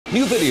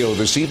New video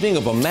this evening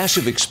of a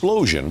massive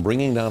explosion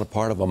bringing down a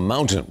part of a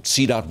mountain.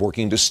 CDOT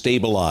working to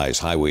stabilize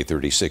Highway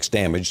 36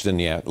 damaged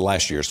in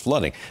last year's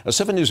flooding. A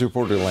 7 News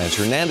reporter Lance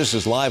Hernandez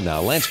is live now.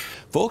 Lance,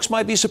 folks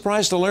might be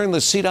surprised to learn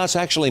that CDOT's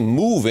actually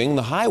moving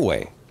the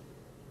highway.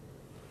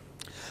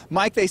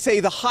 Mike, they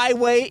say the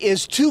highway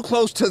is too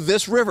close to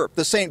this river,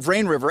 the St.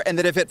 Vrain River, and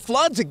that if it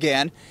floods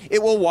again,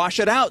 it will wash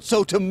it out.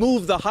 So to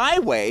move the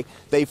highway,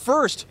 they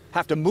first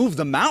have to move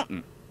the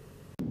mountain.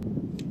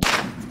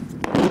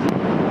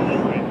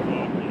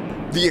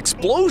 The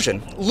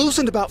explosion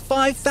loosened about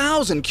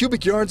 5,000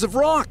 cubic yards of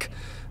rock.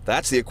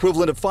 That's the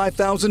equivalent of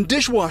 5,000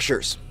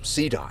 dishwashers.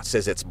 CDOT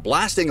says it's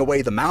blasting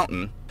away the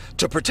mountain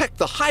to protect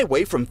the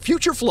highway from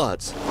future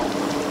floods.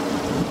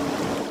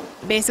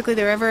 Basically,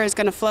 the river is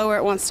going to flow where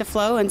it wants to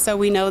flow, and so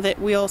we know that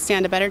we'll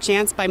stand a better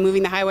chance by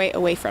moving the highway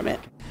away from it.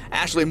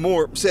 Ashley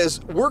Moore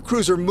says work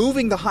crews are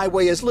moving the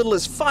highway as little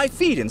as 5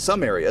 feet in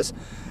some areas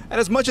and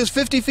as much as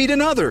 50 feet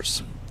in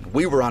others.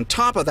 We were on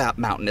top of that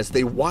mountain as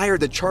they wired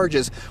the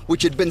charges,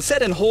 which had been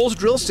set in holes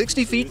drilled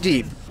 60 feet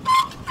deep.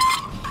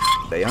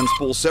 They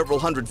unspooled several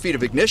hundred feet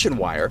of ignition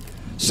wire,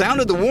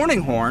 sounded the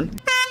warning horn,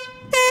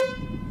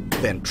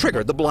 then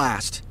triggered the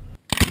blast.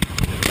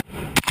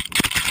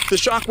 The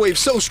shockwave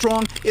so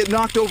strong, it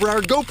knocked over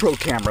our GoPro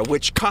camera,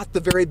 which caught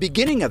the very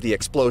beginning of the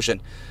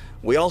explosion.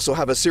 We also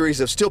have a series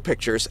of still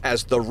pictures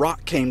as the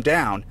rock came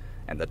down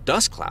and the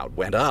dust cloud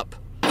went up.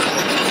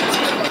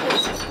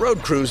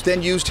 Road crews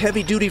then used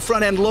heavy-duty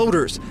front-end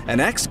loaders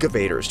and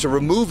excavators to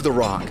remove the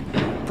rock.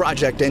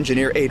 Project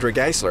engineer Adra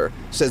Geisler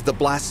says the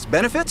blast's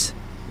benefits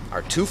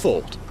are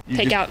twofold.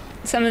 Take out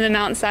some of the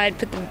mountainside,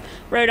 put the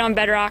road on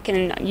bedrock,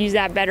 and use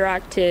that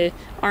bedrock to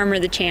armor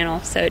the channel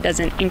so it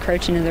doesn't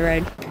encroach into the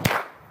road.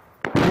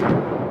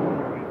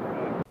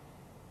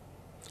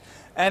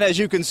 And as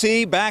you can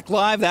see back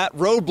live, that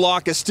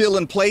roadblock is still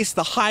in place.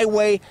 The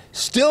highway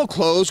still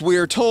closed. We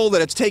are told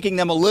that it's taking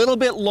them a little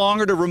bit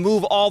longer to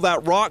remove all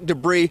that rock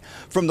debris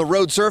from the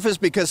road surface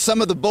because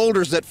some of the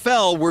boulders that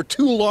fell were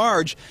too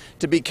large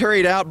to be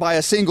carried out by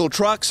a single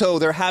truck. So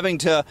they're having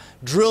to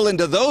drill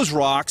into those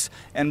rocks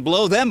and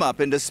blow them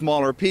up into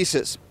smaller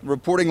pieces.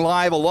 Reporting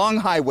live along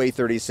Highway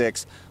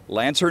 36,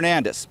 Lance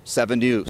Hernandez, 7 News.